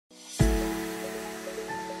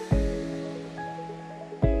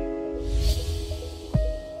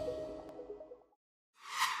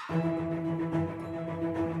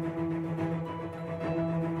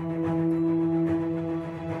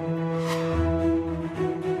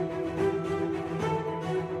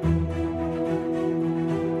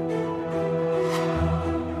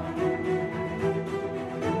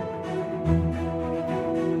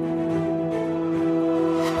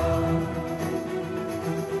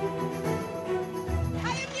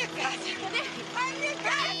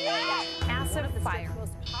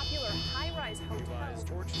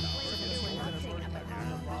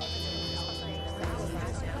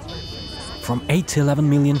from 8 to 11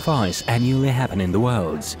 million fires annually happen in the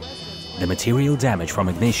world. The material damage from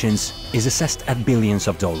ignitions is assessed at billions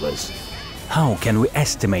of dollars. How can we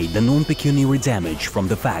estimate the non-pecuniary damage from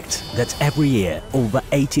the fact that every year over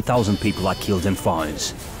 80,000 people are killed in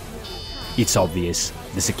fires? It's obvious,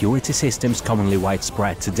 the security systems commonly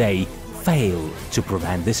widespread today fail to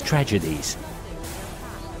prevent these tragedies.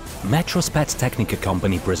 FET Technica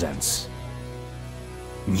company presents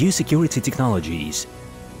New Security Technologies,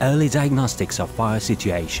 Early Diagnostics of Fire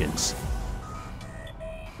Situations.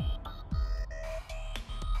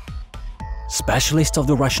 Specialists of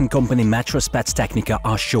the Russian company FET Technica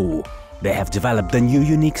are sure they have developed the new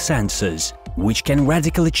unique sensors which can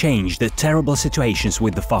radically change the terrible situations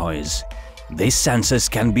with the fires. These sensors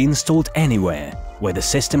can be installed anywhere where the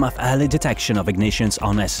system of early detection of ignitions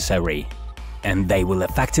are necessary, and they will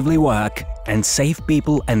effectively work and save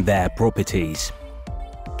people and their properties.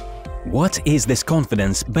 What is this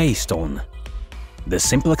confidence based on? The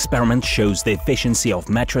simple experiment shows the efficiency of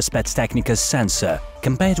FET Technica's sensor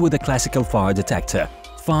compared with a classical fire detector,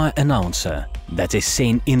 fire announcer, that is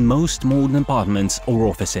seen in most modern apartments or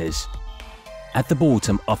offices. At the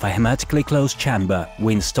bottom of a hermetically closed chamber,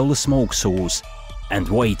 we install a smoke source and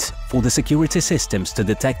wait for the security systems to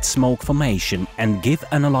detect smoke formation and give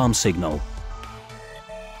an alarm signal.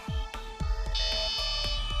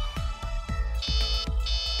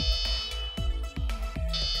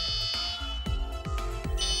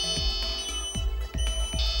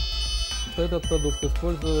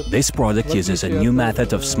 This product uses a new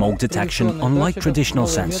method of smoke detection unlike traditional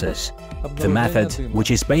sensors. The method, which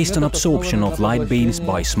is based on absorption of light beams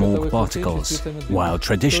by smoke particles, while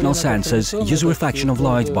traditional sensors use reflection of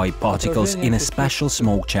light by particles in a special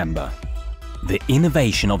smoke chamber. The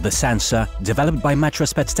innovation of the sensor, developed by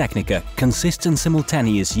FET Technica, consists in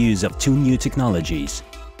simultaneous use of two new technologies.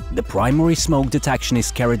 The primary smoke detection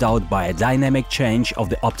is carried out by a dynamic change of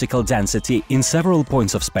the optical density in several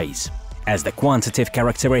points of space, as the quantitative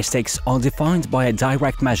characteristics are defined by a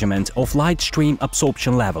direct measurement of light stream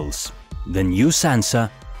absorption levels. The new sensor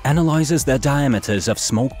analyzes the diameters of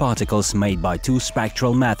smoke particles made by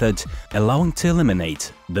two-spectral method, allowing to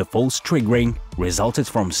eliminate the false triggering resulted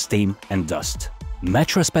from steam and dust.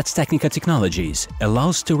 FET Technica Technologies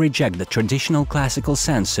allows to reject the traditional classical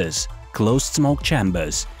sensors, closed smoke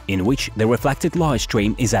chambers, in which the reflected light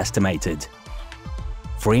stream is estimated.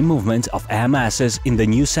 Free movement of air masses in the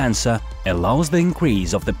new sensor allows the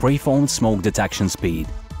increase of the preformed smoke detection speed.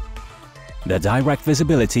 The direct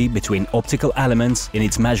visibility between optical elements in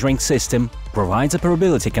its measuring system provides a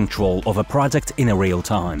probability control of a product in a real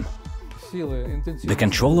time. The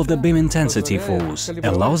control of the beam intensity force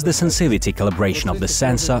allows the sensitivity calibration of the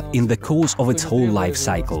sensor in the course of its whole life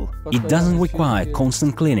cycle. It doesn't require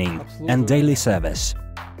constant cleaning and daily service.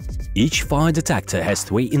 Each fire detector has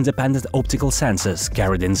three independent optical sensors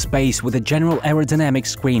carried in space with a general aerodynamic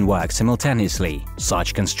screen work simultaneously.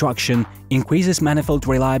 Such construction increases manifold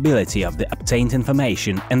reliability of the obtained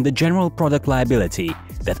information and the general product liability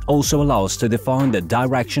that also allows to define the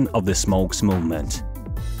direction of the smoke's movement.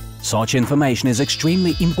 Such information is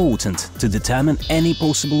extremely important to determine any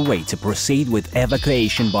possible way to proceed with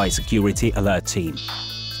evacuation by security alert team.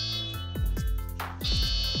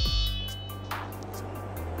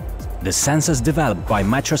 The sensors developed by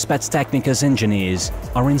FET Technica's engineers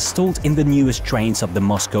are installed in the newest trains of the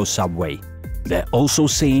Moscow subway. They're also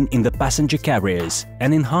seen in the passenger carriers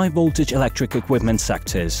and in high-voltage electric equipment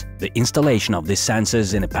sectors. The installation of these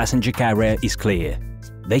sensors in a passenger carrier is clear.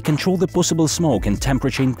 They control the possible smoke and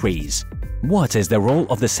temperature increase. What is the role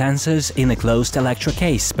of the sensors in a closed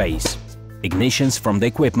electrocase space? Ignitions from the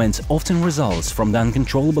equipment often results from the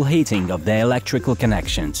uncontrollable heating of their electrical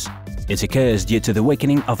connections. It occurs due to the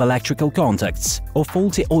weakening of electrical contacts or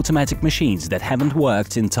faulty automatic machines that haven't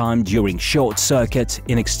worked in time during short circuit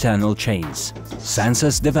in external chains.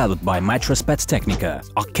 Sensors developed by FET Technica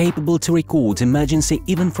are capable to record emergency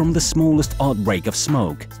even from the smallest outbreak of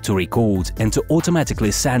smoke, to record and to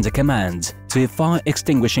automatically send a command to a fire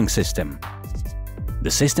extinguishing system.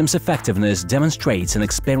 The system's effectiveness demonstrates an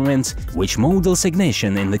experiment which models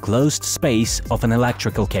ignition in the closed space of an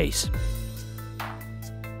electrical case.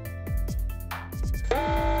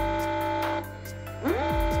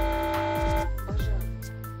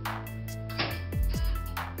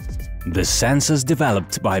 The sensors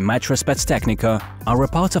developed by FET Technica are a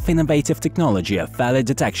part of innovative technology of early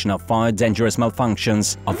detection of fire dangerous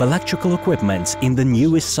malfunctions of electrical equipment in the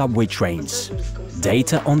newest subway trains.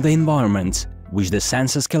 Data on the environment, which the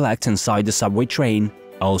sensors collect inside the subway train,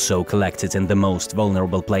 also collected in the most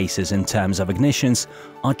vulnerable places in terms of ignitions,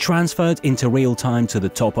 are transferred into real time to the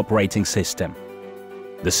top operating system.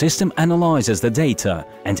 The system analyzes the data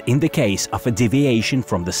and, in the case of a deviation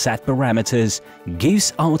from the set parameters,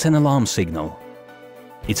 gives out an alarm signal.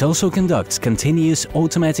 It also conducts continuous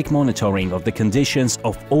automatic monitoring of the conditions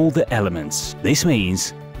of all the elements. This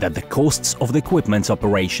means that the costs of the equipment's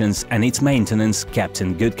operations and its maintenance kept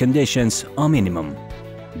in good conditions are minimum.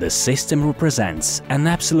 The system represents an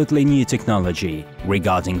absolutely new technology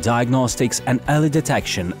regarding diagnostics and early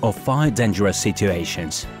detection of fire dangerous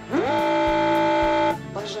situations.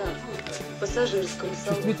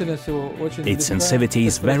 Its sensitivity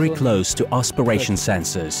is very close to aspiration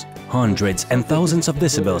sensors, hundreds and thousands of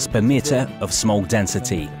decibels per meter of smoke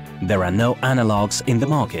density. There are no analogues in the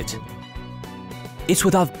market. It's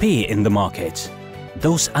without peer in the market.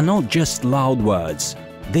 Those are not just loud words.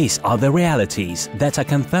 These are the realities that are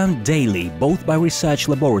confirmed daily both by research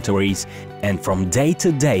laboratories and from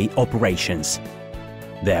day-to-day operations.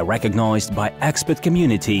 They are recognized by expert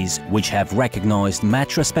communities which have recognized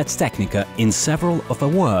Metro Spectechnica in several of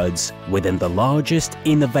awards within the largest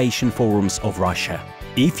innovation forums of Russia.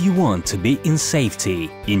 If you want to be in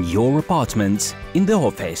safety in your apartment, in the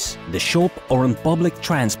office, the shop or on public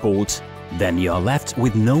transport, then you are left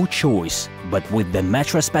with no choice but with the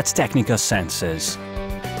Metro Spectechnica sensors.